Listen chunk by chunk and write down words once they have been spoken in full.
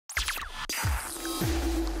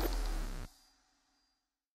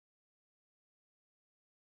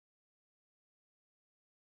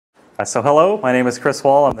So hello, my name is Chris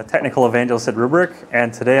Wall. I'm the technical evangelist at Rubrik,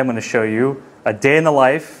 and today I'm going to show you a day in the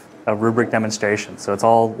life of Rubrik demonstration. So it's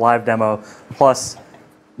all live demo plus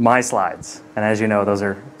my slides, and as you know, those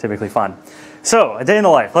are typically fun. So a day in the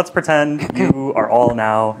life. Let's pretend you are all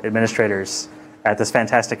now administrators at this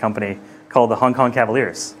fantastic company called the Hong Kong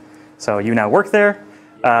Cavaliers. So you now work there.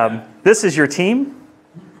 This is your team.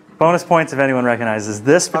 Bonus points if anyone recognizes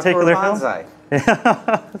this particular film.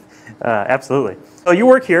 Absolutely. So you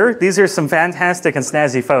work here. These are some fantastic and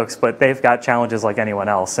snazzy folks, but they've got challenges like anyone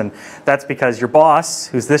else. And that's because your boss,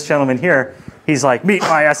 who's this gentleman here, he's like, meet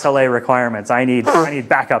my SLA requirements. I need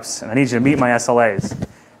backups, and I need you to meet my SLAs.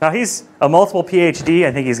 Now he's a multiple PhD.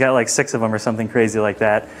 I think he's got like 6 of them or something crazy like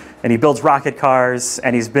that. And he builds rocket cars,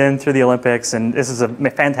 and he's been through the Olympics, and this is a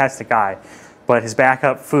fantastic guy. But his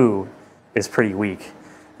backup, Fu, is pretty weak.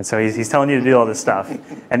 And so he's telling you to do all this stuff.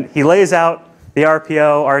 And he lays out the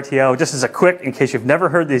RPO, RTO, just as a quick, in case you've never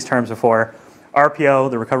heard these terms before, RPO,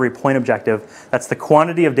 the recovery point objective, that's the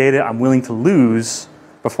quantity of data I'm willing to lose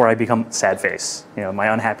before I become sad face. You know, my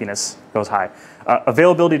unhappiness goes high.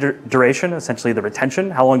 Availability duration, essentially the retention,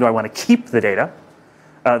 how long do I want to keep the data?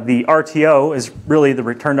 The RTO is really the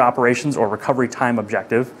return to operations or recovery time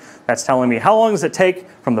objective. That's telling me how long does it take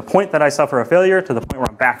from the point that I suffer a failure to the point where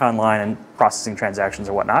I'm back online and processing transactions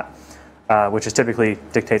or whatnot. Which is typically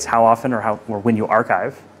dictates how often or when you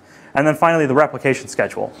archive. And then finally, the replication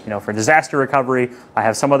schedule. You know, for disaster recovery, I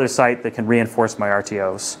have some other site that can reinforce my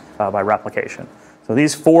RTOs by replication. So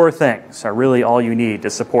these 4 things are really all you need to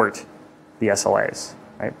support the SLAs,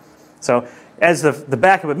 right? So as the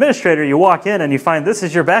backup administrator, you walk in and you find this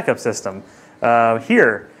is your backup system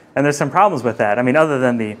here. And there's some problems with that. I mean, other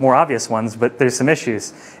than the more obvious ones, but there's some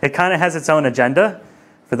issues. It kind of has its own agenda.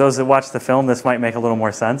 For those that watch the film, this might make a little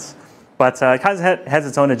more sense. But it kind of has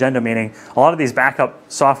its own agenda, meaning a lot of these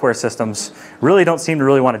backup software systems really don't seem to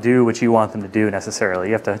really want to do what you want them to do necessarily.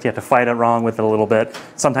 You have to fight along with it a little bit.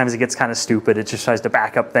 Sometimes it gets kind of stupid. It just tries to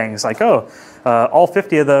back up things like, all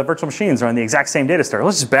 50 of the virtual machines are on the exact same data store.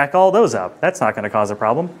 Let's just back all those up. That's not going to cause a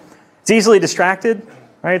problem. It's easily distracted,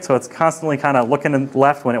 right? So it's constantly kind of looking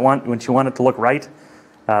left when you want it to look right.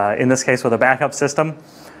 In this case, with a backup system,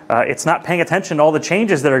 it's not paying attention to all the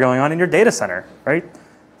changes that are going on in your data center, right?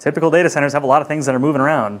 Typical data centers have a lot of things that are moving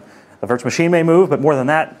around. The virtual machine may move, but more than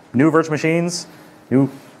that, new virtual machines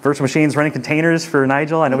running containers for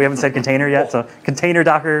Nigel. I know we haven't said container yet, so container,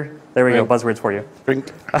 Docker, there we go, buzzwords for you.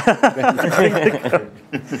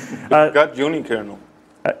 Got unikernel.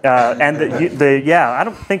 And I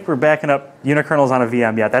don't think we're backing up unikernels on a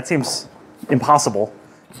VM yet. That seems impossible,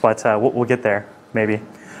 but we'll get there, maybe.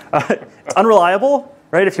 It's unreliable.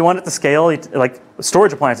 Right, if you want it to scale, like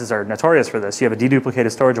storage appliances are notorious for this. You have a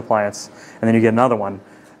deduplicated storage appliance, and then you get another one,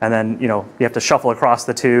 and then you have to shuffle across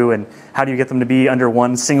the 2. And how do you get them to be under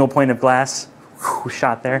one single pane of glass? Whew,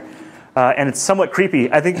 shot there, and it's somewhat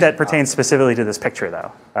creepy. I think that pertains specifically to this picture,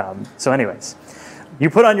 though. So, anyways, you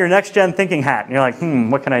put on your next-gen thinking hat, and you're like,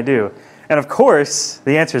 what can I do? And of course,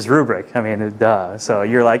 the answer is Rubrik. I mean, duh. So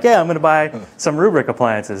you're like, yeah, I'm going to buy some Rubrik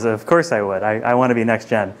appliances. Of course I would. I want to be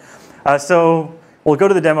next-gen. So we'll go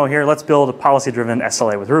to the demo here. Let's build a policy-driven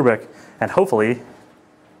SLA with Rubrik, and hopefully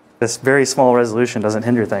this very small resolution doesn't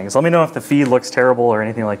hinder things. Let me know if the feed looks terrible or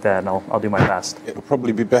anything like that, and I'll do my best. It'll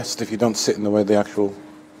probably be best if you don't sit in the way of the actual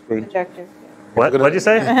screen. Projector. What did you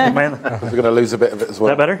say? We're going to lose a bit of it as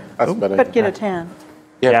well. Is that better? That's better. But get a tan.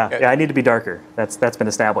 Yeah, I need to be darker. That's been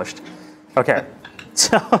established. Okay,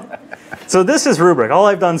 so this is Rubrik. All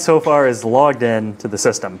I've done so far is logged in to the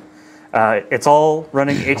system. It's all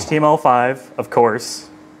running HTML5, of course.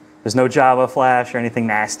 There's no Java, Flash, or anything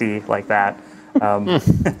nasty like that. And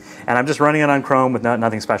I'm just running it on Chrome with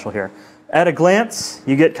nothing special here. At a glance,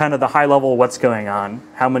 you get kind of the high level what's going on,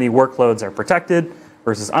 how many workloads are protected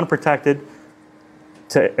versus unprotected.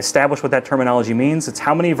 To establish what that terminology means, it's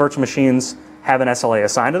how many virtual machines have an SLA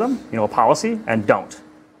assigned to them, a policy, and don't.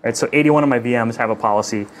 Right? So 81 of my VMs have a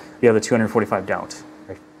policy, the other 245 don't.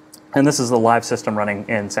 And this is the live system running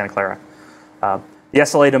in Santa Clara. The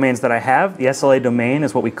SLA domains that I have, the SLA domain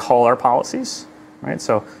is what we call our policies. Right?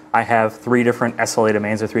 So I have 3 different SLA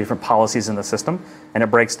domains or 3 different policies in the system, and it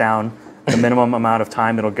breaks down the minimum amount of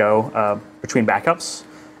time it'll go between backups.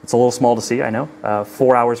 It's a little small to see, I know.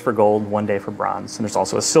 4 hours for gold, 1 day for bronze. And there's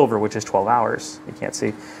also a silver, which is 12 hours. You can't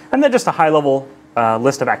see. And then just a high-level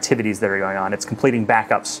list of activities that are going on. It's completing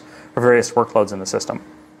backups for various workloads in the system.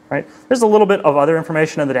 Right? There's a little bit of other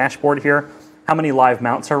information in the dashboard here. How many live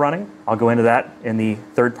mounts are running? I'll go into that in the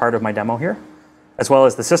third part of my demo here. As well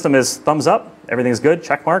as the system is thumbs up, everything's good,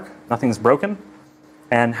 check mark, nothing's broken.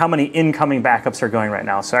 And how many incoming backups are going right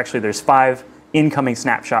now. So actually there's 5 incoming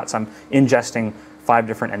snapshots. I'm ingesting 5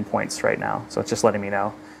 different endpoints right now. So it's just letting me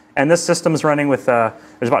know. And this system's running with,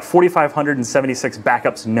 there's about 4,576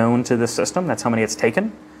 backups known to this system. That's how many it's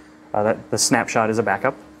taken. The snapshot is a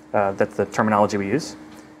backup. That's the terminology we use.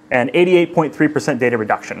 And 88.3% data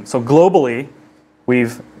reduction. So globally,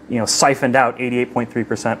 we've siphoned out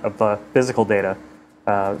 88.3% of the physical data,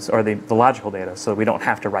 or the logical data, so we don't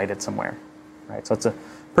have to write it somewhere. Right? So it's a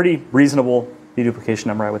pretty reasonable deduplication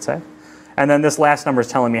number, I would say. And then this last number is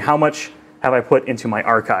telling me how much have I put into my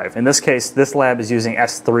archive. In this case, this lab is using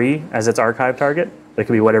S3 as its archive target. It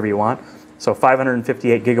could be whatever you want. So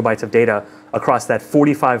 558 gigabytes of data across that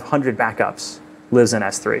 4,500 backups lives in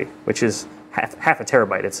S3, which is half a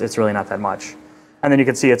terabyte. It's really not that much. And then you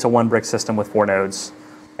can see it's a 1-brick system with 4 nodes,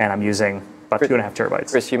 and I'm using about 2.5 terabytes.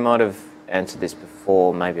 Chris, you might have answered this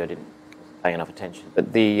before. Maybe I didn't pay enough attention.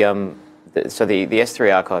 But the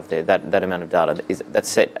S3 archive there, that amount of data, that's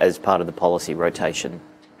set as part of the policy rotation.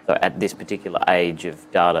 So at this particular age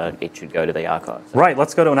of data, it should go to the archive. So right.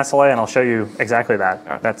 Let's go to an SLA, and I'll show you exactly that.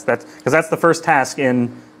 Right. That's because that's the first task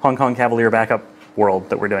in Hong Kong Cavalier backup world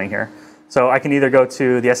that we're doing here. So I can either go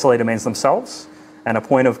to the SLA domains themselves, and a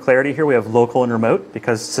point of clarity here, we have local and remote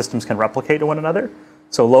because systems can replicate to one another.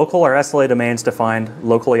 So local are SLA domains defined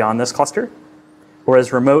locally on this cluster,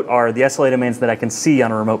 whereas remote are the SLA domains that I can see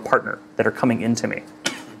on a remote partner that are coming into me.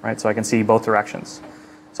 Right. So I can see both directions.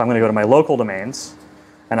 So I'm going to go to my local domains.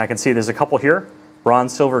 And I can see there's a couple here.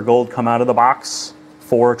 Bronze, silver, gold come out of the box,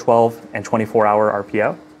 4, 12, and 24-hour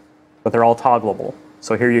RPO. But they're all toggleable.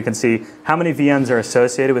 So here you can see how many VMs are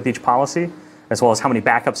associated with each policy, as well as how many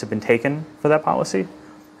backups have been taken for that policy.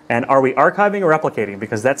 And are we archiving or replicating?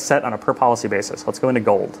 Because that's set on a per policy basis. Let's go into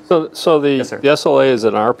gold. So the SLA is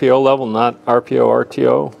an RPO level, not RPO,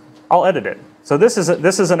 RTO? I'll edit it. So this is an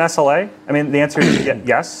SLA. I mean, the answer is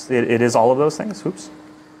yes. It is all of those things. Oops.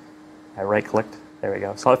 I right-clicked. There we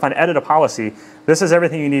go. So if I edit a policy, this is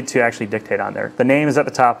everything you need to actually dictate on there. The name is at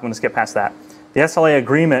the top. I'm going to skip past that. The SLA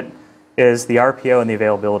agreement is the RPO and the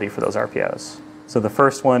availability for those RPOs. So the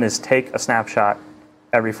first one is take a snapshot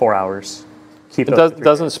every 4 hours. Keep it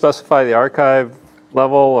doesn't specify the archive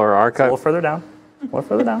level or archive? A little further down. A little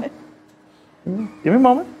further down. Give me a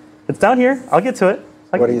moment. It's down here. I'll get to it.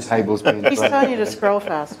 What are your tables being? He's telling you to scroll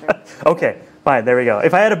faster. Okay. Fine, there we go.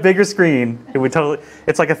 If I had a bigger screen, it would totally,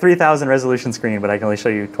 it's like a 3,000 resolution screen, but I can only show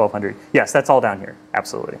you 1,200. Yes, that's all down here.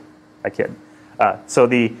 Absolutely. I kid. So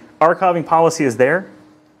the archiving policy is there.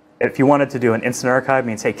 If you wanted to do an instant archive, I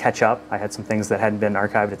mean, say catch up. I had some things that hadn't been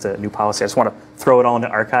archived. It's a new policy. I just want to throw it all into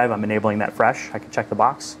archive. I'm enabling that fresh. I can check the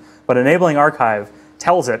box. But enabling archive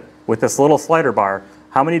tells it with this little slider bar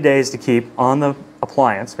how many days to keep on the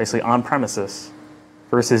appliance, basically on premises,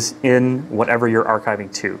 versus in whatever you're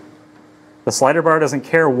archiving to. The slider bar doesn't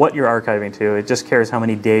care what you're archiving to. It just cares how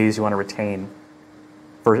many days you want to retain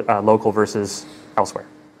for local versus elsewhere.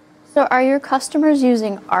 So are your customers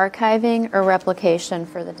using archiving or replication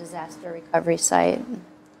for the disaster recovery site?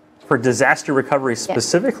 For disaster recovery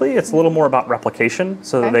specifically, it's a little more about replication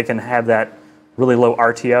so that they can have that really low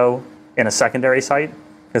RTO in a secondary site,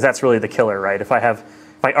 because that's really the killer, right? If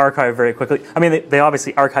I archive very quickly, I mean, they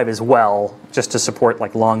obviously archive as well just to support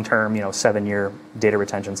like long-term, 7-year data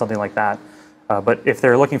retention, something like that. But if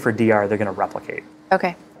they're looking for DR, they're going to replicate.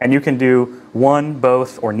 Okay. And you can do one,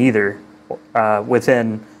 both, or neither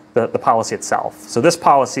within the policy itself. So this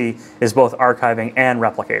policy is both archiving and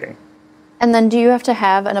replicating. And then do you have to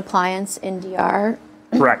have an appliance in DR?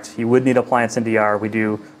 Correct. You would need appliance in DR. We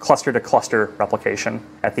do cluster-to-cluster replication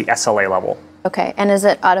at the SLA level. Okay. And is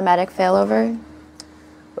it automatic failover?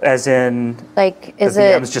 As in, like, is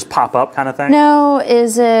the it VMs just pop up kind of thing? No.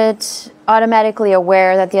 Is it automatically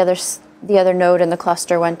aware that the other node in the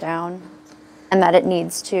cluster went down, and that it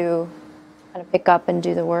needs to kind of pick up and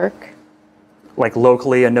do the work? Like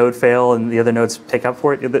locally, a node fail and the other nodes take up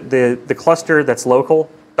for it. The cluster that's local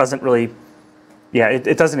doesn't really,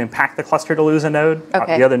 it doesn't impact the cluster to lose a node.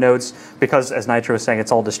 Okay. The other nodes, because as Nitro was saying,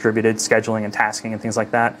 it's all distributed scheduling and tasking and things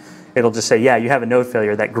like that. It'll just say, you have a node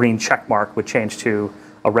failure. That green check mark would change to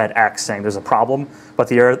a red X saying there's a problem, but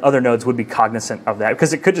the other nodes would be cognizant of that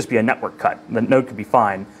because it could just be a network cut. The node could be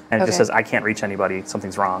fine, and it just says, I can't reach anybody,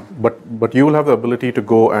 something's wrong. But you will have the ability to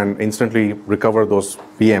go and instantly recover those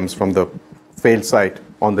VMs from the failed site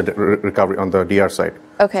on the recovery on the DR site.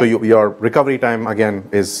 Okay. So your recovery time again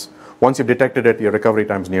is once you've detected it, your recovery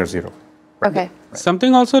time is near zero. Okay.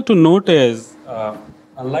 Something also to note is,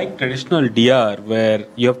 unlike traditional DR, where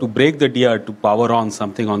you have to break the DR to power on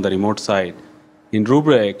something on the remote side, in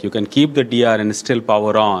Rubrik, you can keep the DR and still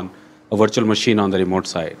power on a virtual machine on the remote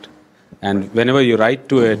side. And whenever you write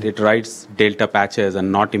to it, it writes Delta patches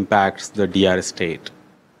and not impacts the DR state.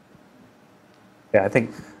 Yeah, I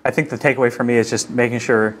think I think the takeaway for me is just making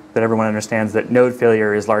sure that everyone understands that node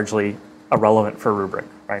failure is largely irrelevant for Rubrik,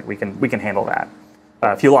 right? We can handle that.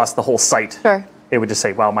 If you lost the whole site, Sure. it would just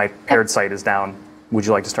say, well, my paired site is down. Would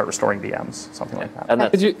you like to start restoring VMs? Something like that. And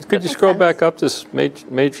that's, Could you scroll back up this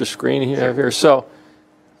major screen here? So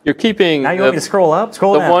you're keeping Now you want me to scroll up?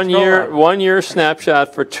 Scroll the down. Scroll up. 1 year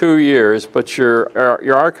snapshot for 2 years, but you're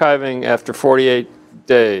archiving after 48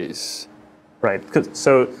 days. Right.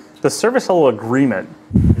 So the service level agreement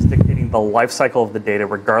is dictating the life cycle of the data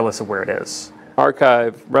regardless of where it is.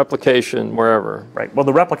 Archive, replication, wherever. Right. Well,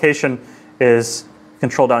 the replication is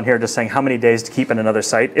controlled down here, just saying how many days to keep in another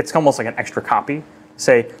site. It's almost like an extra copy.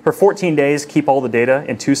 Say, for 14 days, keep all the data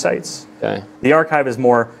in 2 sites. Okay. The archive is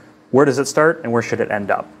more, where does it start and where should it end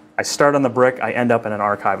up? I start on the brick, I end up in an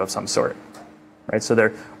archive of some sort. Right. So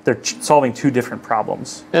they're solving 2 different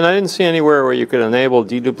problems. And I didn't see anywhere where you could enable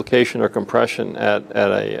deduplication or compression at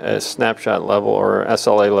a snapshot level or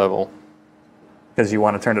SLA level. Because you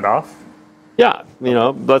want to turn it off? Yeah,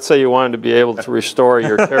 let's say you wanted to be able to restore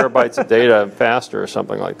your terabytes of data faster or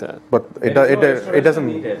something like that. But there's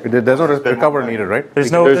no recover needed, right?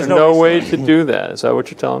 There's no way to do that. Is that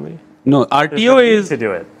what you're telling me? No, RTO is to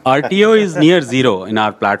do it. RTO is near zero in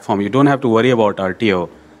our platform. You don't have to worry about RTO.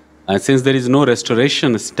 And since there is no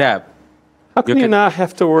restoration step, How can you not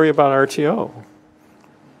have to worry about RTO?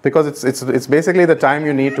 Because it's basically the time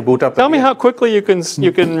you need to boot up. Tell me how quickly you can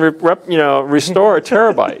restore a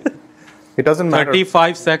terabyte. It doesn't matter.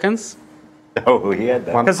 35 seconds. Oh, he had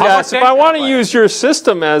that. Yes, if I want to use your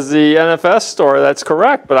system as the NFS store, that's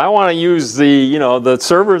correct. But I want to use the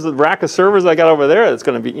servers, the rack of servers I got over there. That's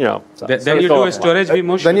going to be Then you do a storage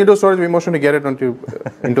vMotion. Then you do storage vMotion to get it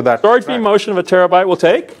into that. Storage vMotion of a terabyte will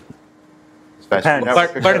take But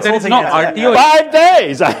there is no RTO. 5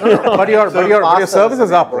 days. But your service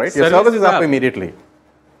is up, right? Your service is up immediately.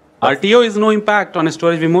 RTO is no impact on a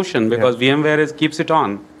storage vMotion because VMware keeps it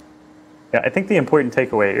on. Yeah, I think the important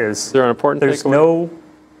takeaway is there an important there's takeaway?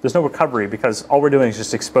 there's no recovery because all we're doing is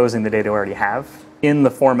just exposing the data we already have in the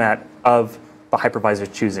format of the hypervisor's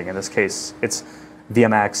choosing. In this case, it's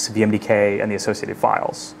VMX, VMDK, and the associated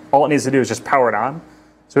files. All it needs to do is just power it on.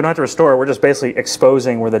 So we don't have to restore. We're just basically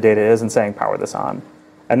exposing where the data is and saying power this on.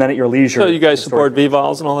 And then at your leisure. So you guys support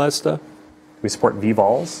vVols and all that stuff? We support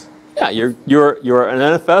vVols. Yeah, you're an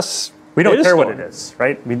NFS. We don't data care store. what it is,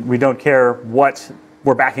 right? We don't care what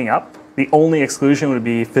we're backing up. The only exclusion would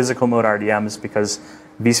be physical mode RDMs because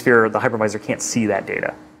vSphere, the hypervisor, can't see that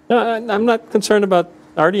data. No, I'm not concerned about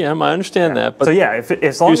RDM. I understand that. But so yeah,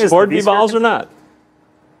 as long do as you support the vVols or not?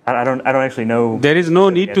 I don't actually know. There is no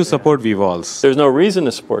need to support vVols. There's no reason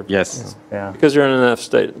to support. Yes. Yeah. Because you're an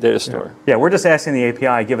NF data store. Yeah, we're just asking the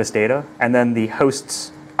API give us data, and then the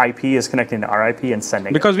host's IP is connecting to our IP and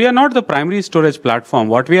sending Because we are not the primary storage platform.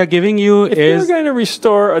 What we are giving you If is... you're going to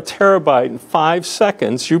restore a terabyte in 5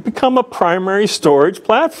 seconds, you become a primary storage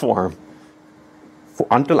platform.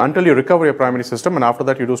 Until you recover your primary system, and after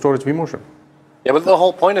that you do storage vMotion. Yeah, but the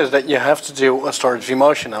whole point is that you have to do a storage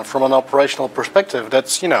vMotion, and from an operational perspective,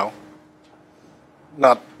 that's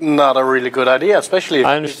not a really good idea, especially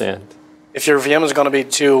I understand. if your VM is going to be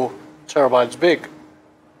 2 terabytes big.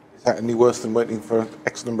 Is that any worse than waiting for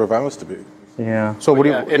X number of hours to be? Yeah. So would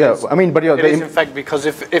you? Yeah, it Yeah, is. I mean, but It is in fact because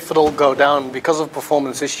if it'll go down because of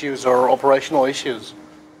performance issues or operational issues,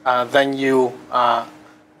 then you have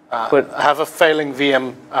a failing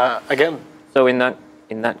VM again. So in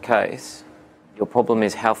that case, your problem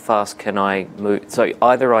is how fast can I move? So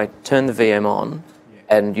either I turn the VM on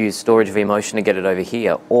and use storage vMotion to get it over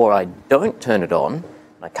here, or I don't turn it on,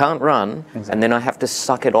 I can't run, and then I have to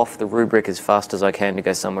suck it off the Rubrik as fast as I can to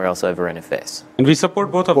go somewhere else over NFS. And we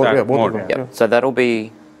support both of Both- that yeah, both of mode. them. Yep. So that'll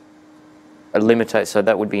be a limiter. So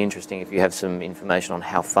that would be interesting if you have some information on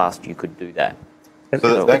how fast you could do that.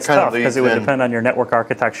 So that It's kind of tough because leads it would in- depend on your network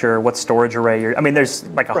architecture, what storage array you're. I mean, there's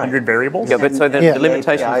like 100 variables. Yeah, but so the, Yeah. the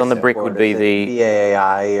limitations on the brick would be the.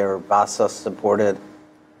 BAI or BASA supported.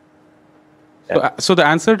 So the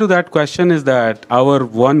answer to that question is that our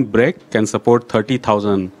one brick can support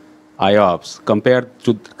 30,000 IOPS.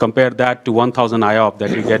 Compare that to 1,000 IOP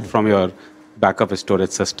that you get from your backup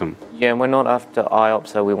storage system. Yeah, and we're not after IOPS,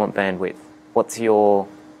 so we want bandwidth. What's your?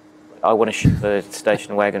 I want to ship a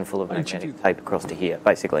station wagon full of magnetic tape across to here,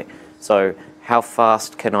 basically. So how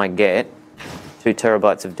fast can I get 2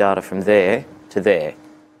 terabytes of data from there to there?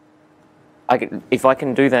 If I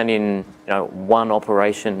can do that in one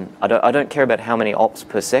operation, I don't care about how many ops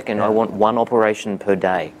per second. I want one operation per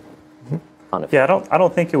day. Kind of. Yeah, I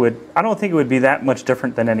don't think it would be that much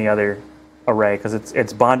different than any other array because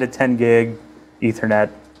it's bonded 10 gig Ethernet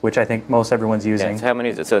which I think most everyone's using. Yeah, so how many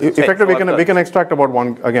is it? So it's Effectively, I've got- we can extract about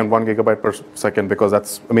 1 gigabyte per second, because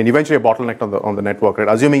that's, I mean, eventually a bottleneck on the network, right?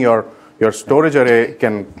 Assuming your storage array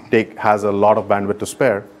has a lot of bandwidth to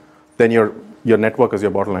spare, then your network is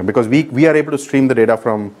your bottleneck, because we are able to stream the data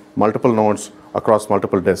from multiple nodes across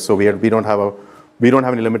multiple disks. So we don't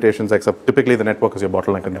have any limitations, except typically the network is your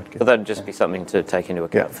bottleneck in that case. So that'd just be something to take into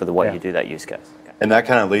account for the way you do that use case. Okay. And that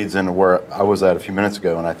kind of leads into where I was at a few minutes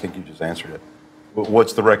ago, and I think you just answered it.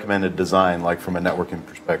 What's the recommended design like from a networking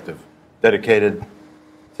perspective? Dedicated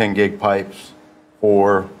 10 gig pipes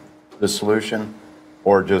for the solution,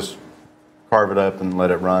 or just carve it up and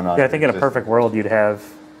let it run on? Yeah, I think in a perfect world you'd have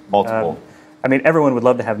multiple. I mean, everyone would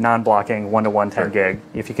love to have non-blocking 1-to-1 10 gig.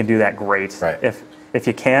 If you can do that, great. Right. If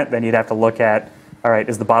you can't, then you'd have to look at, all right,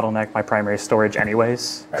 is the bottleneck my primary storage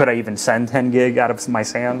anyways? Could I even send 10 gig out of my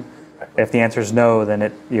SAN? If the answer is no,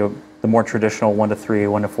 then the more traditional 1-to-3,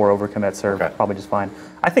 1-to-4 overcommits are probably just fine.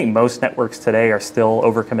 I think most networks today are still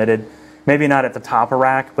overcommitted. Maybe not at the top of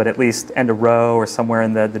rack, but at least end of row or somewhere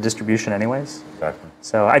in the distribution anyways. Exactly.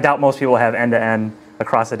 So I doubt most people have end-to-end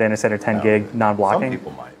across a data center 10 gig non-blocking. Some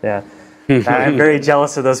people might. Yeah. I'm very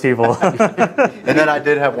jealous of those people. And then I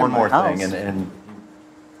did have one more thing, and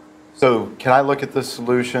so can I look at this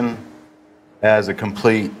solution as a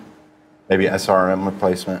complete, maybe SRM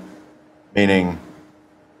replacement? Meaning,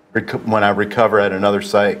 when I recover at another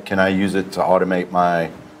site, can I use it to automate my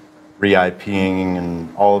re-IPing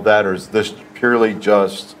and all of that, or is this purely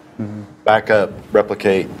just back up,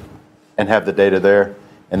 replicate, and have the data there,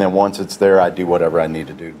 and then once it's there, I do whatever I need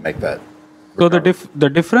to do to make that? So the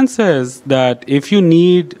difference is that if you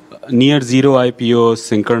need near zero IPO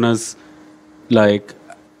synchronous, like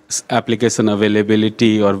application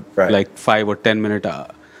availability or like 5 or 10 minute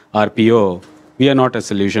RPO, we are not a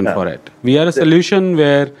solution for it. We are a solution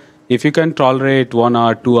where if you can tolerate 1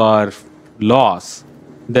 hour, 2 hour loss,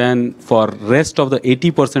 then for rest of the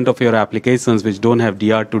 80% of your applications which don't have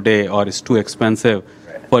DR today or is too expensive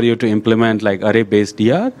for you to implement like array-based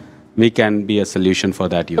DR, we can be a solution for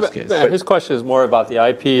that use case. His question is more about the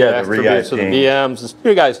IP attributes of the VMs.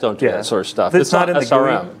 You guys don't do that sort of stuff. It's not in the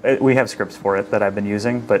SRM. GUI. We have scripts for it that I've been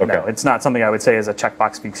using, but no, it's not something I would say is a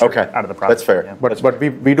checkbox feature out of the project. That's fair. Yeah. But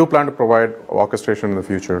we do plan to provide orchestration in the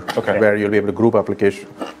future, where you'll be able to group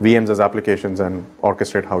VMs as applications and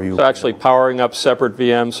orchestrate how you. So actually powering up separate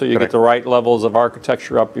VMs so you get the right levels of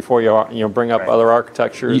architecture up before you bring up other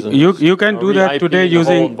architectures. You can do that today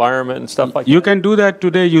using the whole environment and stuff like that. You can do that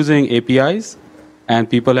today using APIs, and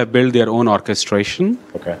people have built their own orchestration.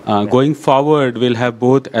 Going forward, we'll have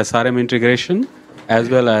both SRM integration as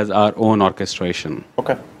well as our own orchestration.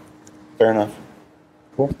 Okay, fair enough.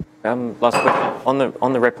 Cool. Last question.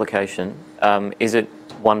 On the replication, is it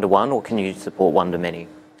 1-to-1 or can you support 1-to-many?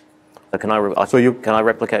 So can I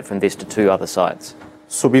replicate from this to 2 other sites?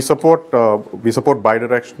 So we support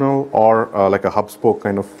bidirectional or like a hub spoke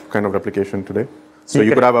kind of replication today. So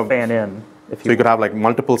you could have a fan in. So you could have like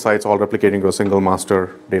multiple sites all replicating to a single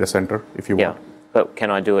master data center if you want. But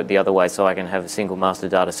can I do it the other way so I can have a single master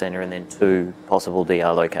data center and then 2 possible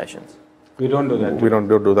DR locations? We don't do that. We don't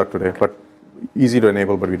do that today, but easy to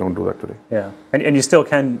enable, but we don't do that today. Yeah, and you still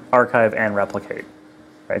can archive and replicate,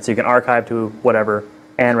 right? So you can archive to whatever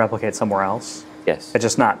and replicate somewhere else. Yes. It's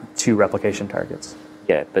just not 2 replication targets.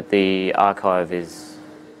 Yeah, but the archive is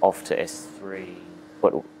off to S3.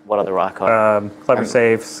 What other archive? Clever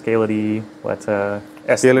Safe, Scality, S3,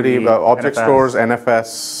 Scality, object NFS. stores,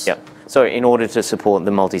 NFS. Yeah. So in order to support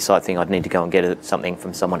the multi-site thing, I'd need to go and get something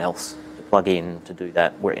from someone else to plug in to do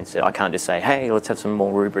that. Where instead, I can't just say, hey, let's have some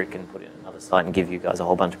more Rubrik and put it in another site and give you guys a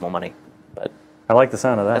whole bunch more money. But I like the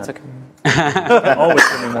sound of that. that's okay. Always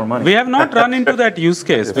give me more money. We have not run into that use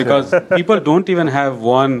case because people don't even have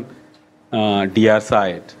one DR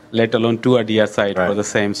site, let alone 2 DR site for the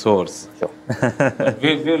same source. Sure.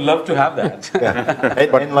 We would love to have that.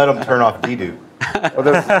 And let them turn off dedo.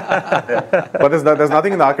 But there's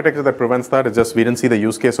nothing in the architecture that prevents that. It's just we didn't see the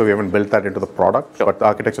use case, so we haven't built that into the product. But the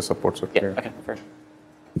architecture supports it. Yeah. Okay. Fair.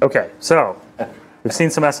 Okay, so we've seen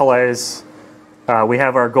some SLAs. We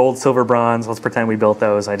have our gold, silver, bronze. Let's pretend we built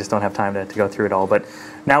those. I just don't have time to go through it all. But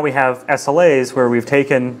now we have SLAs where we've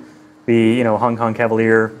taken the Hong Kong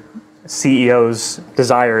Cavalier CEO's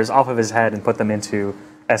desires off of his head and put them into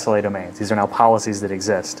SLA domains. These are now policies that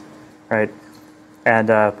exist, right? And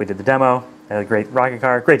we did the demo. Had a great rocket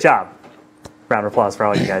car. Great job. Round of applause for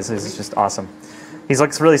all you guys. This is just awesome. He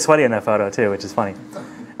looks really sweaty in that photo too, which is funny.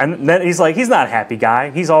 And then he's like, he's not a happy guy.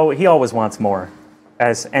 He always wants more,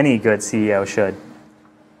 as any good CEO should.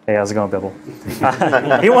 Hey, how's it going, Bibble?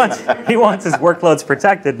 He wants his workloads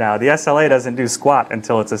protected now. The SLA doesn't do squat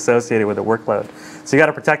until it's associated with a workload. So you got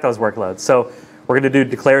to protect those workloads. So we're going to do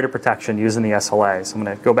declarative protection using the SLA. So I'm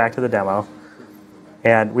going to go back to the demo.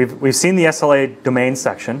 And we've seen the SLA domain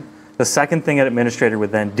section. The second thing an administrator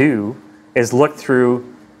would then do is look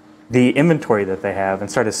through the inventory that they have and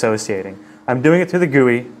start associating. I'm doing it through the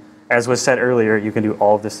GUI. As was said earlier, you can do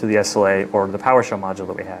all of this through the SLA or the PowerShell module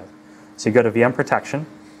that we have. So you go to VM protection.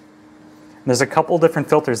 And there's a couple different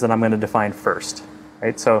filters that I'm going to define first.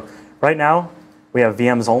 Right? So right now, we have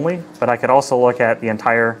VMs only, but I could also look at the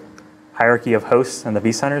entire hierarchy of hosts and the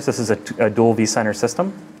vCenters. This is a dual vCenter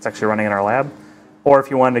system. It's actually running in our lab. Or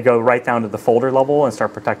if you wanted to go right down to the folder level and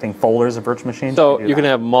start protecting folders of virtual machines. So you can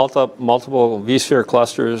have multiple vSphere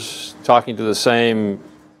clusters talking to the same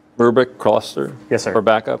Rubrik cluster? Yes, sir. For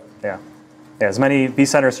backup? Yeah. Yeah, as many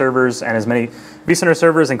vCenter servers and as many vCenter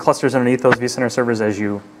servers and clusters underneath those vCenter servers as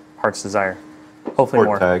you hearts desire. Hopefully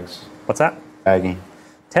more. Tags. What's that? Tagging.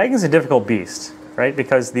 Tagging is a difficult beast, right?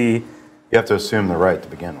 Because you have to assume the right to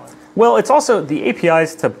begin with. Well, it's also the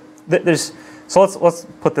APIs to So let's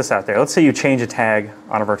put this out there. Let's say you change a tag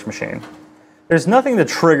on a virtual machine. There's nothing to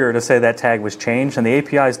trigger to say that tag was changed, and the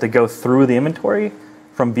APIs to go through the inventory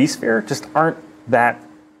from vSphere just aren't that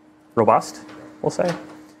robust, we'll say.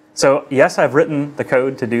 So yes, I've written the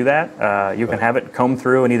code to do that. You can have it comb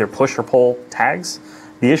through and either push or pull tags.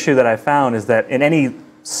 The issue that I found is that in any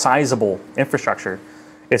sizable infrastructure,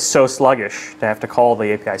 it's so sluggish to have to call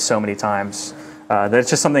the API so many times that it's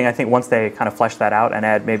just something I think once they kind of flesh that out and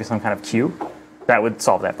add maybe some kind of queue, that would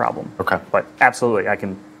solve that problem. Okay. But absolutely, I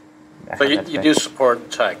can. So you do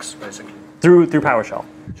support tags, basically? Through PowerShell.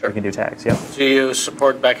 Sure. You can do tags, yep. Do you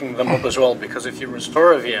support backing them up as well? Because if you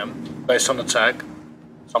restore a VM based on a tag,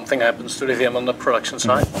 something happens to the VM on the production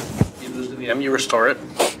side, you lose the VM, you restore it.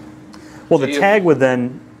 Well, the tag would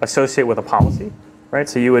then associate with a policy, right?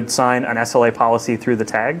 So you would sign an SLA policy through the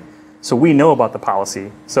tag. So we know about the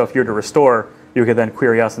policy. So if you're to restore, you could then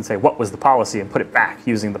query us and say, what was the policy, and put it back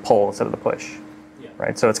using the pull instead of the push. Yeah.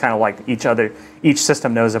 Right? So it's kind of like each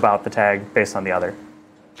system knows about the tag based on the other.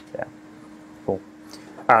 Yeah. Cool.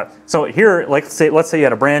 So here, let's say you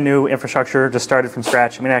had a brand new infrastructure, just started from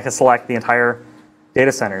scratch. I mean, I could select the entire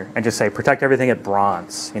data center and just say, protect everything at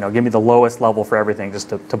bronze. Give me the lowest level for everything just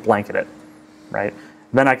to blanket it, right?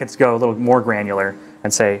 Then I could go a little more granular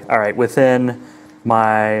and say, all right, within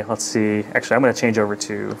my, let's see, actually I'm going to change over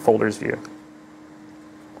to folders view.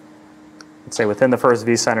 Let's say within the first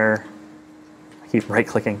vCenter, I keep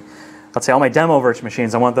right-clicking. Let's say all my demo virtual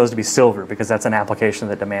machines, I want those to be silver because that's an application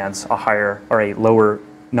that demands a higher or a lower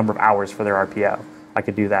number of hours for their RPO. I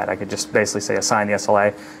could do that. I could just basically say assign the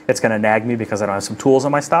SLA. It's going to nag me because I don't have some tools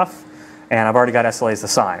on my stuff, and I've already got SLAs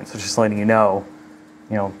assigned. So just letting you know,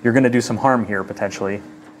 you're going to do some harm here potentially.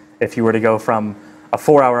 If you were to go from a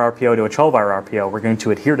 4-hour RPO to a 12-hour RPO, we're going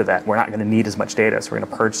to adhere to that. We're not going to need as much data, so we're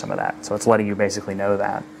going to purge some of that. So it's letting you basically know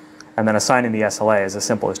that. And then assigning the SLA is as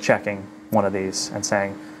simple as checking one of these and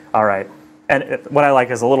saying, all right. And what I like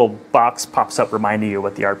is a little box pops up reminding you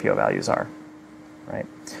what the RPO values are. Right?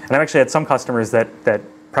 And I've actually had some customers that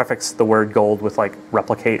prefix the word gold with like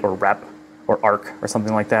replicate or rep or arc or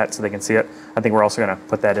something like that so they can see it. I think we're also going to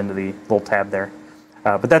put that into the little tab there.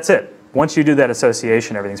 But that's it. Once you do that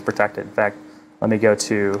association, everything's protected. In fact, let me go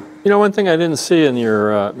to... one thing I didn't see in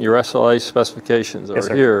your SLA specifications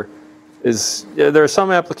over here is there are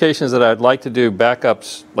some applications that I'd like to do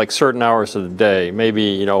backups like certain hours of the day,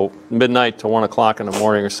 maybe midnight to 1 o'clock in the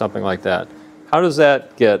morning or something like that. How does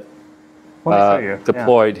that get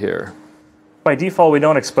deployed here? By default, we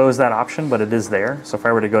don't expose that option, but it is there. So if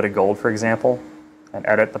I were to go to gold, for example, and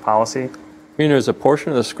edit the policy. There's a portion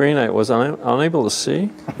of the screen I was unable to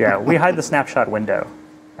see? Yeah, we hide the snapshot window.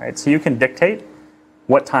 Right? So you can dictate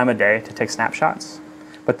what time of day to take snapshots,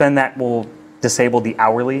 but then that will disable the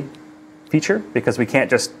hourly feature because we can't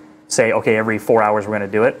just say, okay, every 4 hours we're going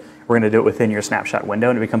to do it. We're going to do it within your snapshot window,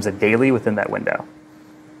 and it becomes a daily within that window.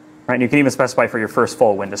 Right? And you can even specify for your first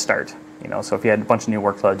full when to start. So if you had a bunch of new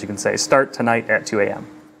workloads, you can say start tonight at 2 a.m.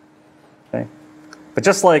 Okay? But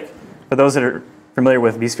just like for those that are familiar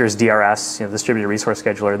with vSphere's DRS, distributed resource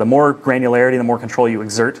scheduler, the more granularity, the more control you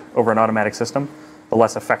exert over an automatic system, the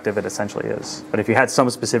less effective it essentially is. But if you had some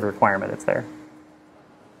specific requirement, it's there.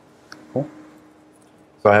 Cool.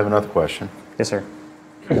 So I have another question. Yes, sir.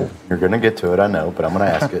 You're going to get to it, I know, but I'm going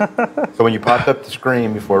to ask it. So when you popped up the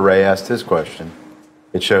screen before Ray asked his question,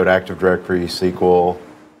 it showed Active Directory, SQL,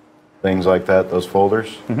 things like that, those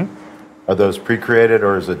folders. Mm-hmm. Are those pre-created,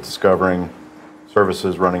 or is it discovering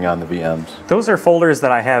services running on the VMs? Those are folders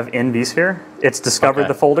that I have in vSphere. It's discovered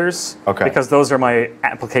the folders because those are my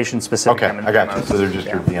application-specific. Okay, I got you. So they're just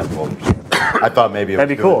your VM folders. I thought maybe it That'd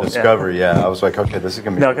was be cool, doing discovery. Yeah. I was like, okay, this is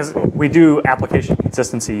going to be No, because we do application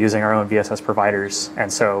consistency using our own VSS providers,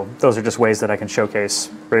 and so those are just ways that I can showcase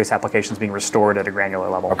various applications being restored at a granular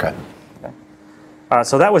level. Okay.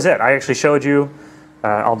 So that was it. I actually showed you.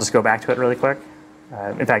 I'll just go back to it really quick.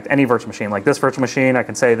 In fact, any virtual machine, like this virtual machine, I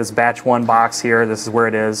can say this batch 1 box here, this is where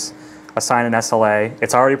it is, assign an SLA.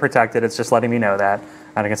 It's already protected, it's just letting me know that.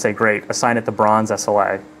 And I can say, great, assign it the bronze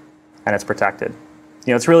SLA, and it's protected.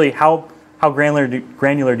 You know, it's really how granular do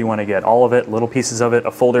you want to get? All of it, little pieces of it,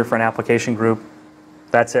 a folder for an application group.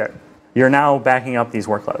 That's it. You're now backing up these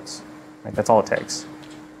workloads. Right? That's all it takes.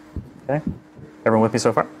 Okay? Everyone with me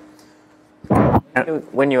so far?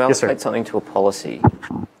 When you Yes, sir. allocate something to a policy,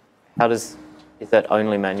 is that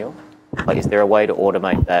only manual? Like, is there a way to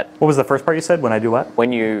automate that? What was the first part you said? When I do what?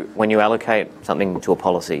 When you allocate something to a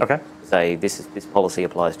policy, okay. Say this policy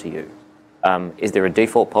applies to you. Is there a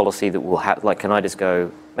default policy that will have? Like, can I just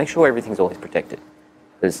go make sure everything's always protected?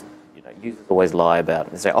 Because users always lie about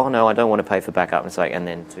it and say, oh no, I don't want to pay for backup, and it's like, and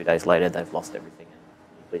then 2 days later they've lost everything.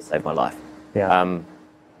 And please save my life. Yeah.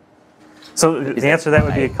 So the answer to that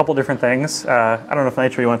would be a couple different things. I don't know if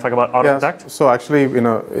Nitro, you want to talk about auto protect? So actually, in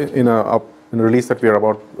a release that we are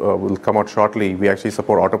about will come out shortly, we actually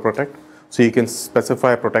support auto protect. So you can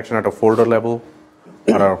specify protection at a folder level,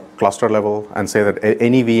 at a cluster level, and say that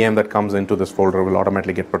any VM that comes into this folder will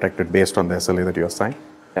automatically get protected based on the SLA that you assign.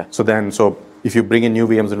 Yeah. So if you bring in new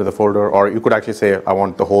VMs into the folder, or you could actually say, I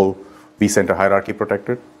want the whole vCenter hierarchy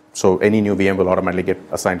protected. So any new VM will automatically get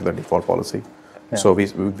assigned to the default policy. Yeah. So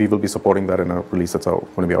we will be supporting that in a release that's going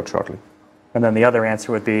to be out shortly. And then the other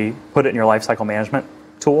answer would be put it in your lifecycle management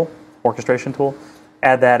tool, orchestration tool.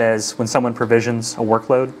 Add that as when someone provisions a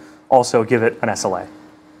workload, also give it an SLA.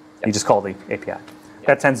 Yep. You just call the API. Yep.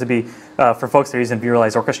 That tends to be, for folks that are using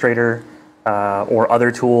Visualize Orchestrator or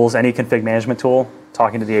other tools, any config management tool,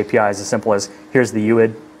 talking to the API is as simple as, here's the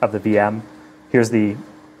UID of the VM, here's the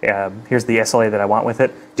SLA that I want with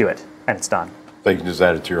it, do it, and it's done. So you can just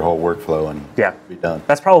add it to your whole workflow and be done.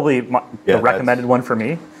 That's probably the recommended one for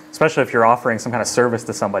me, especially if you're offering some kind of service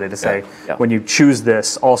to somebody to say, when you choose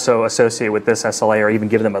this, also associate with this SLA, or even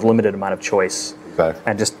give them a limited amount of choice. Exactly.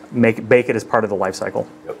 And just bake it as part of the lifecycle.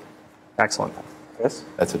 Yep. Excellent. Yes?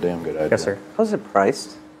 That's a damn good idea. Yes, sir. How's it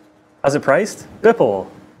priced? How's it priced? Bipple,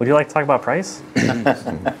 would you like to talk about price? I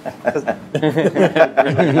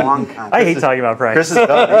hate talking about price. Chris is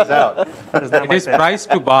done. He's out. It is priced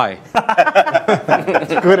to buy.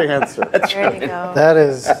 Good answer. There you go. That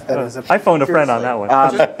is I phoned a friend on that one.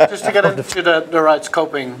 Just to get into the right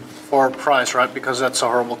scoping for price, right? Because that's a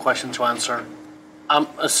horrible question to answer. I'm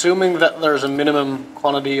assuming that there's a minimum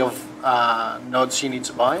quantity of nodes you need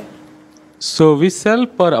to buy. So we sell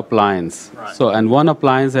per appliance. Right. So, and one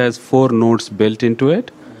appliance has 4 nodes built into it,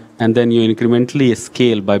 and then you incrementally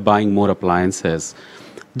scale by buying more appliances.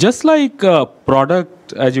 Just like a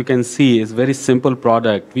product, as you can see, is very simple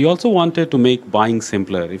product, we also wanted to make buying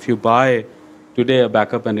simpler. If you buy today a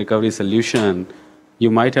backup and recovery solution, you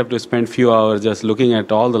might have to spend few hours just looking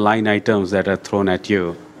at all the line items that are thrown at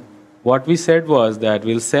you. What we said was that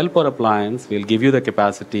we'll sell per appliance, we'll give you the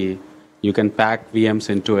capacity, you can pack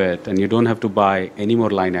VMs into it, and you don't have to buy any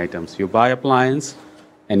more line items. You buy appliance,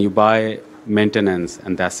 and you buy maintenance,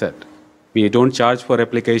 and that's it. We don't charge for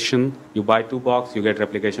replication. You buy 2 box, you get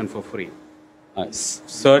replication for free.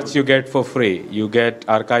 Search you get for free. You get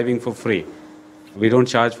archiving for free. We don't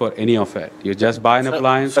charge for any of it. You just buy an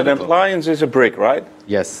appliance. An appliance is a brick, right?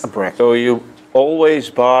 Yes. a brick. So you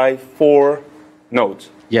always buy 4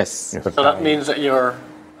 nodes. Yes. So that means that your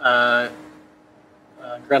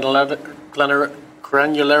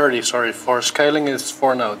granularity, for scaling is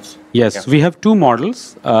 4 nodes. Yes, we have 2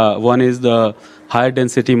 models. One is the higher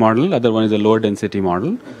density model, other one is the lower density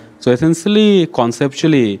model. So essentially,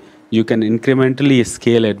 conceptually, you can incrementally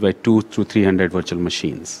scale it by 2 to 300 virtual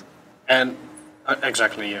machines. And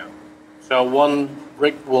exactly, yeah. So one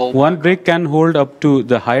brick will... One brick can hold up to,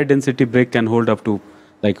 the higher density brick can hold up to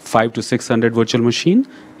like 5 to 600 virtual machine.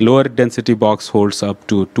 Lower density box holds up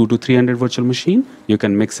to 2 to 300 virtual machine. You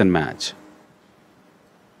can mix and match.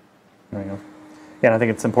 There you go. Yeah, and I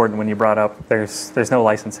think it's important when you brought up there's no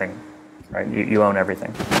licensing, right? You own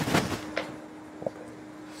everything.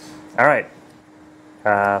 All right.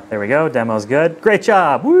 There we go. Demo's good. Great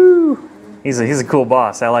job. Woo! He's a cool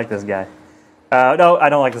boss. I like this guy. No, I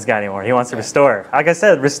don't like this guy anymore. He wants to restore. Like I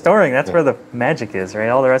said, restoring, that's where the magic is, right?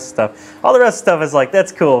 All the rest of stuff is like,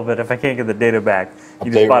 that's cool, but if I can't get the data back,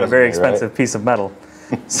 you just bought a very expensive piece of metal.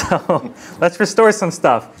 So let's restore some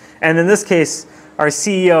stuff. And in this case, our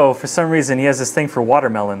CEO, for some reason, he has this thing for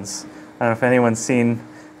watermelons. I don't know if anyone's seen,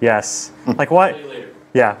 yes. Like what?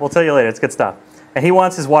 Yeah, we'll tell you later. It's good stuff. And he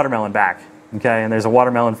wants his watermelon back. Okay, and there's a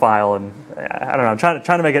watermelon file, and I don't know, I'm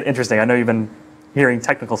trying to make it interesting. I know you've been hearing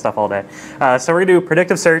technical stuff all day. So we're gonna do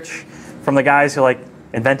predictive search from the guys who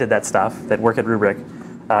invented that stuff, that work at Rubrik,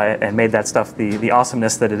 and made that stuff the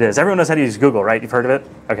awesomeness that it is. Everyone knows how to use Google, right? You've heard of it?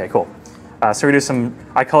 Okay, cool. So we do some,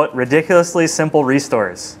 I call it ridiculously simple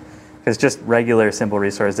restores, because just regular simple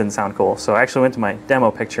restores didn't sound cool. So I actually went to my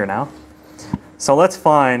demo picture now. So let's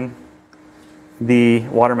find the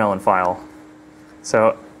watermelon file.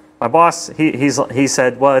 So my boss, he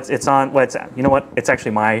said, well, it's on, well, you know what? It's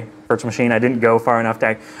actually my virtual machine. I didn't go far enough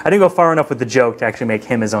with the joke to actually make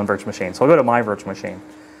him his own virtual machine. So I'll go to my virtual machine,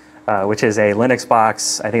 which is a Linux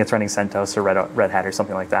box. I think it's running CentOS or Red Hat or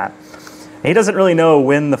something like that. And he doesn't really know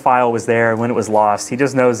when the file was there, when it was lost. He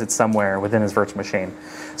just knows it's somewhere within his virtual machine.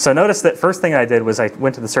 So notice that first thing I did was I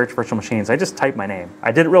went to the search virtual machines. I just typed my name.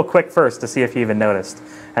 I did it real quick first to see if he even noticed.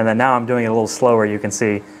 And then now I'm doing it a little slower. You can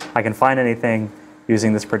see I can find anything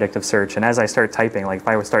using this predictive search. And as I start typing, like if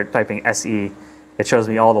I would start typing SE, it shows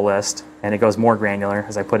me all the list, and it goes more granular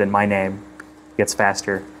as I put in my name. It gets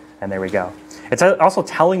faster, and there we go. It's also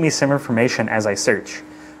telling me some information as I search.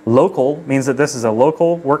 Local means that this is a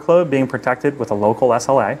local workload being protected with a local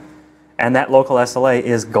SLA, and that local SLA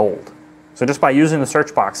is gold. So just by using the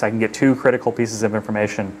search box, I can get 2 critical pieces of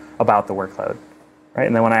information about the workload. Right?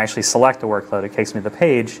 And then when I actually select a workload, it takes me to the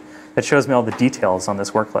page that shows me all the details on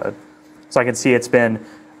this workload. So I can see it's been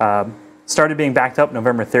started being backed up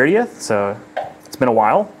November 30th, so it's been a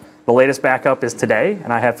while. The latest backup is today,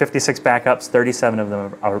 and I have 56 backups, 37 of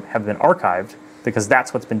them have been archived, because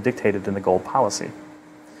that's what's been dictated in the gold policy.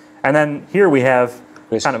 And then here we have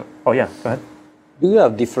kind of, oh yeah, go ahead. Do you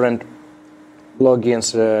have different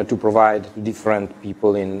logins to provide to different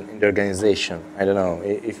people in the organization? I don't know,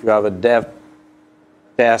 if you have a dev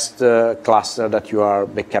test cluster that you are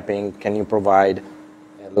backupping, can you provide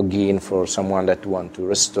a login for someone that want to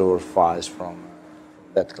restore files from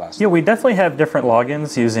that cluster? Yeah, we definitely have different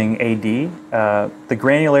logins using AD. The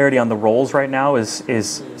granularity on the roles right now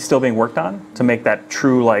is still being worked on to make that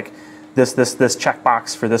true, like this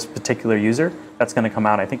checkbox for this particular user. That's going to come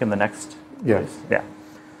out, I think, in the next. Yeah. Yeah.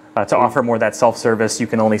 To offer more of that self-service, you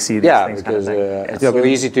can only see these things. Because kind of it's so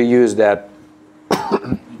easy to use that.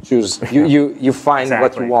 You find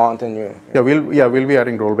what you want, and you. Yeah, we'll be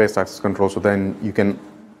adding role-based access control, so then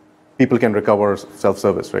people can recover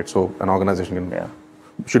self-service, right? So an organization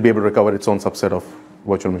should be able to recover its own subset of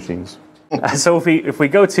virtual machines. So if we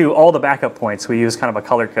go to all the backup points, we use kind of a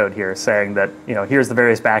color code here saying that, here's the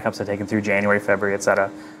various backups I've taken through January, February, et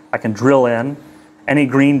cetera. I can drill in. Any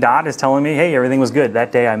green dot is telling me, hey, everything was good.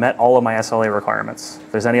 That day I met all of my SLA requirements.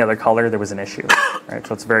 If there's any other color, there was an issue. Right?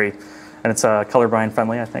 So it's it's colorblind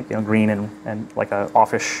friendly, I think, green and like a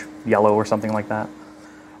offish yellow or something like that.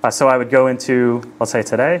 So I would go into, let's say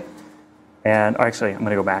today, and actually I'm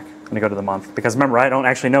going to go back. I'm going to go to the month, because remember, I don't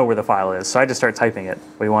actually know where the file is, so I just start typing it.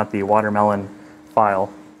 We want the watermelon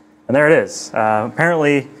file, and there it is.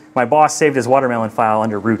 Apparently, my boss saved his watermelon file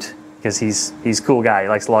under root, because he's a cool guy. He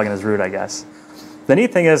likes to log in his root, I guess. The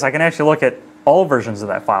neat thing is I can actually look at all versions of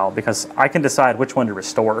that file, because I can decide which one to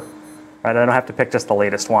restore. Right? I don't have to pick just the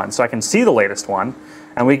latest one. So I can see the latest one,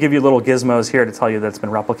 and we give you little gizmos here to tell you that it's been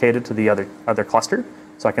replicated to the other cluster,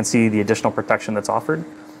 so I can see the additional protection that's offered.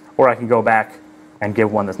 Or I can go back and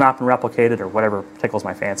give one that's not been replicated, or whatever tickles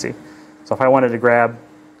my fancy. So if I wanted to grab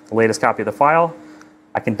the latest copy of the file,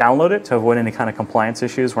 I can download it to avoid any kind of compliance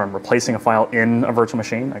issues where I'm replacing a file in a virtual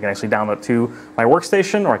machine. I can actually download it to my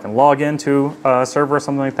workstation, or I can log into a server or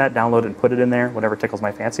something like that, download it and put it in there, whatever tickles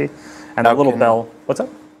my fancy. And that little bell, what's up?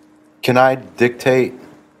 Can I dictate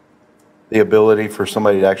the ability for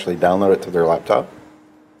somebody to actually download it to their laptop?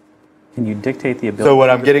 Can you dictate the ability? So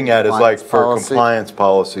what I'm getting at is like for compliance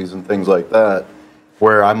policies and things like that,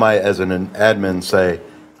 where I might, as an admin, say,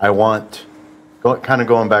 I want, kind of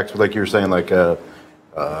going back to like you were saying, like a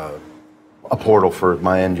portal for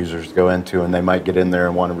my end users to go into, and they might get in there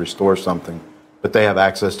and want to restore something, but they have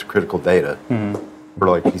access to critical data for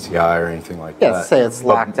like PCI or anything like that. Yeah, say it's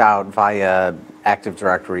locked out via Active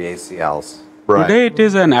Directory ACLs. Right. Today it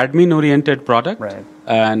is an admin-oriented product, right.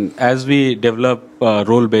 And as we develop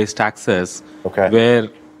role-based access, where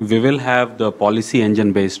we will have the policy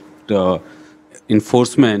engine-based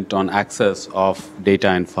enforcement on access of data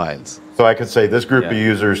and files. So I could say this group of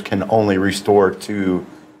users can only restore to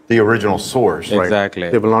the original source. Exactly.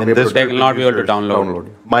 They will not be able to download.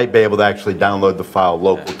 Might be able to actually download the file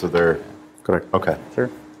local to their. Correct. Okay. Sure.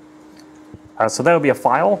 So that would be a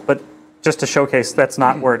file, but just to showcase, that's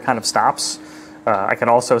not where it kind of stops. I could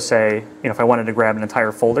also say, if I wanted to grab an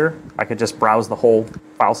entire folder, I could just browse the whole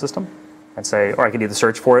file system and say, or I could either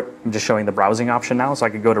search for it. I'm just showing the browsing option now, so I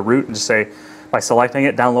could go to root and just say, By selecting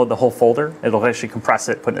it, download the whole folder. It'll actually compress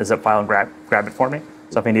it, put it in a zip file, and grab it for me.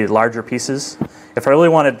 So if I needed larger pieces, if I really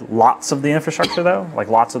wanted lots of the infrastructure though, like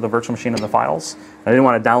lots of the virtual machine and the files, and I didn't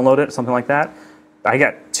want to download it, something like that, I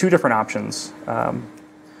got two different options.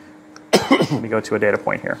 Let me go to a data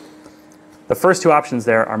point here. The first two options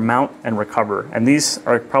there are mount and recover, and these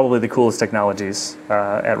are probably the coolest technologies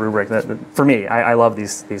at Rubrik. For me, I love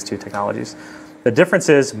these two technologies. The difference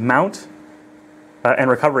is mount and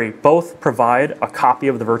recovery both provide a copy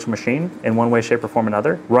of the virtual machine in one way, shape, or form or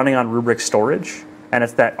another, running on Rubrik storage, and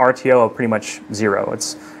it's that RTO of pretty much 0.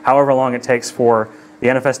 It's however long it takes for the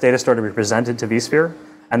NFS data store to be presented to vSphere,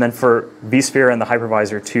 and then for vSphere and the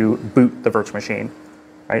hypervisor to boot the virtual machine,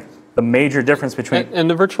 right? The major difference between... And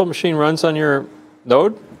the virtual machine runs on your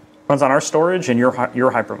node? Runs on our storage and your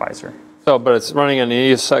hypervisor. So, but it's running an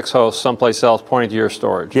ESX host someplace else pointing to your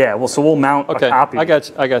storage. Yeah, well, so we'll mount a copy. I got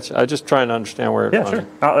you. I'm just trying to understand where it's running.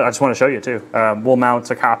 Sure. I just want to show you too. We'll mount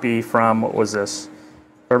a copy from, what was this?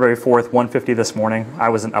 February 4th, 1:50 this morning. I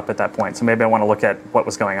wasn't up at that point, so maybe I want to look at what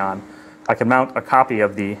was going on. I can mount a copy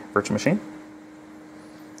of the virtual machine,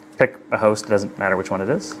 pick a host, it doesn't matter which one it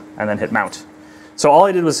is, and then hit mount. So all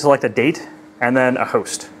I did was select a date and then a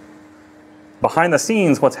host. Behind the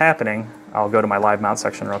scenes, what's happening, I'll go to my live mount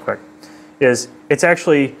section real quick, is it's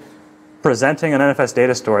actually presenting an NFS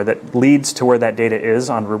data store that leads to where that data is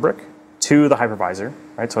on Rubrik to the hypervisor,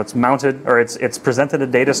 right? So it's mounted, or it's presented a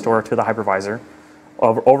data store to the hypervisor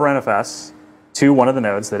over NFS to one of the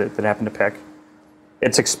nodes that it happened to pick.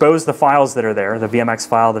 It's exposed the files that are there, the VMX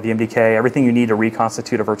file, the VMDK, everything you need to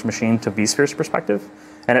reconstitute a virtual machine to vSphere's perspective.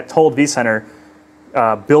 And it told vCenter,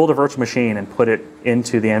 build a virtual machine and put it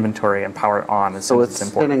into the inventory and power it on as soon as it's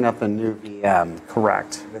important. Spinning up a new VM.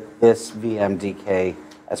 Correct. With this VMDK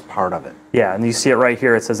as part of it. Yeah, and you see it right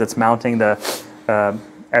here. It says it's mounting the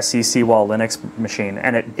SC Wall Linux machine,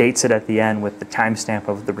 and it dates it at the end with the timestamp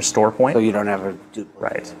of the restore point. So you don't ever duplicate.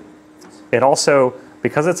 Right. It also,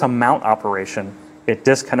 because it's a mount operation, it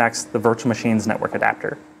disconnects the virtual machine's network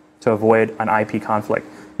adapter to avoid an IP conflict.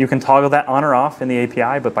 You can toggle that on or off in the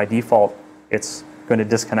API, but by default, it's going to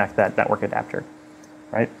disconnect that network adapter,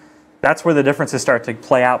 right? That's where the differences start to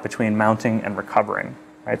play out between mounting and recovering,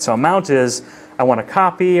 right? So a mount is, I want a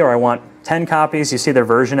copy or I want 10 copies. You see their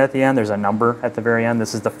version at the end. There's a number at the very end.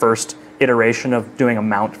 This is the first iteration of doing a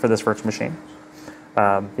mount for this virtual machine.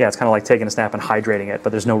 Yeah, it's kind of like taking a snap and hydrating it,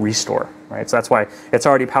 but there's no restore, right? So that's why it's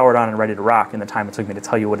already powered on and ready to rock in the time it took me to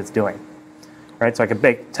tell you what it's doing, right? So I could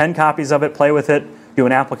make 10 copies of it, play with it, do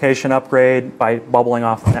an application upgrade by bubbling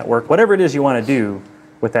off the network, whatever it is you want to do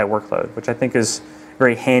with that workload, which I think is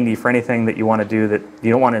very handy for anything that you want to do that you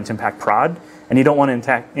don't want it to impact prod, and you don't want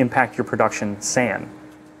to impact your production SAN,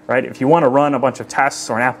 right? If you want to run a bunch of tests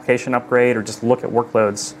or an application upgrade or just look at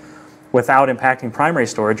workloads without impacting primary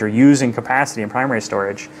storage or using capacity in primary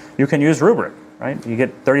storage, you can use Rubrik, right? You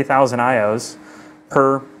get 30,000 IOs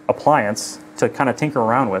per appliance to kind of tinker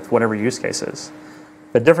around with whatever use case is.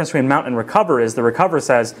 The difference between mount and recover is the recover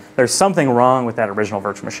says there's something wrong with that original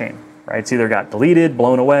virtual machine, right? It's either got deleted,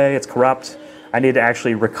 blown away, it's corrupt. I need to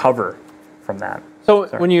actually recover from that. So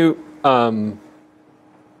when you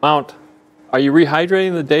mount, are you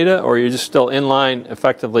rehydrating the data or are you just still inline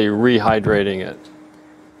effectively rehydrating it?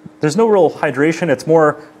 There's no real hydration. It's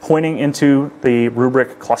more pointing into the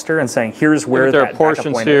Rubrik cluster and saying, here's where there that are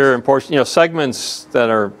portions here and portions, segments that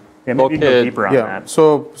are maybe you can go deeper on that.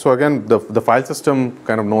 So again, the file system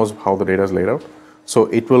kind of knows how the data is laid out. So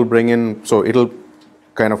it will bring in, so it'll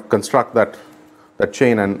kind of construct that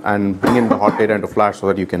chain and bring in the hot data into Flash so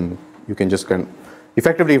that you can just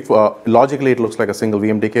effectively, logically, it looks like a single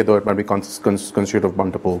VMDK, though it might be constituted of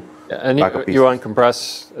multiple. Yeah, and backup you pieces.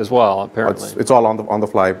 uncompress as well, apparently. It's all on the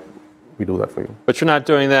fly. We do that for you. But you're not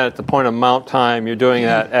doing that at the point of mount time. You're doing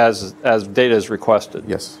that as data is requested.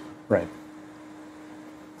 Yes. Right.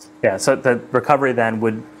 Yeah, so the recovery then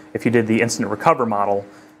would, if you did the instant recover model,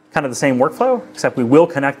 kind of the same workflow, except we will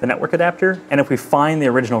connect the network adapter, and if we find the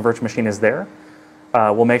original virtual machine is there,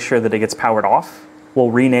 we'll make sure that it gets powered off.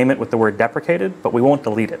 We'll rename it with the word deprecated, but we won't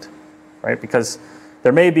delete it, right? Because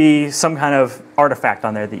there may be some kind of artifact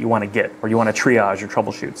on there that you want to get, or you want to triage or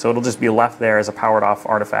troubleshoot. So it'll just be left there as a powered off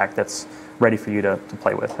artifact that's ready for you to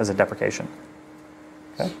play with as a deprecation.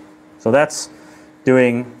 Okay? So that's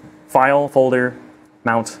doing file, folder,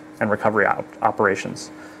 mount, and recovery operations.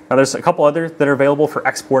 Now there's a couple others that are available for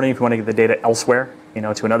exporting if you want to get the data elsewhere,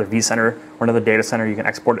 to another vCenter or another data center. You can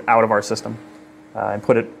export it out of our system and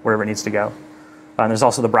put it wherever it needs to go. And there's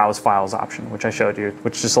also the browse files option, which I showed you,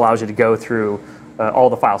 which just allows you to go through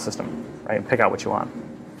all the file system, right, and pick out what you want.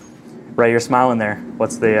 Ray, you're smiling there.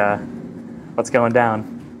 What's going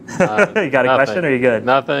down? You got a question, or are you good?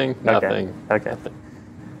 Nothing. Okay.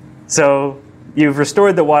 So you've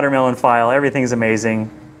restored the watermelon file. Everything's amazing.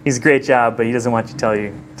 He's a great job, but he doesn't want you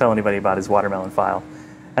to tell anybody about his watermelon file.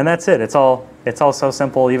 And that's it. It's all so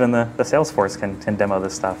simple. Even the Salesforce can demo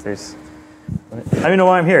this stuff. I don't even know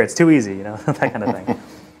why I'm here. It's too easy, that kind of thing. All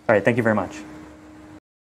right. Thank you very much.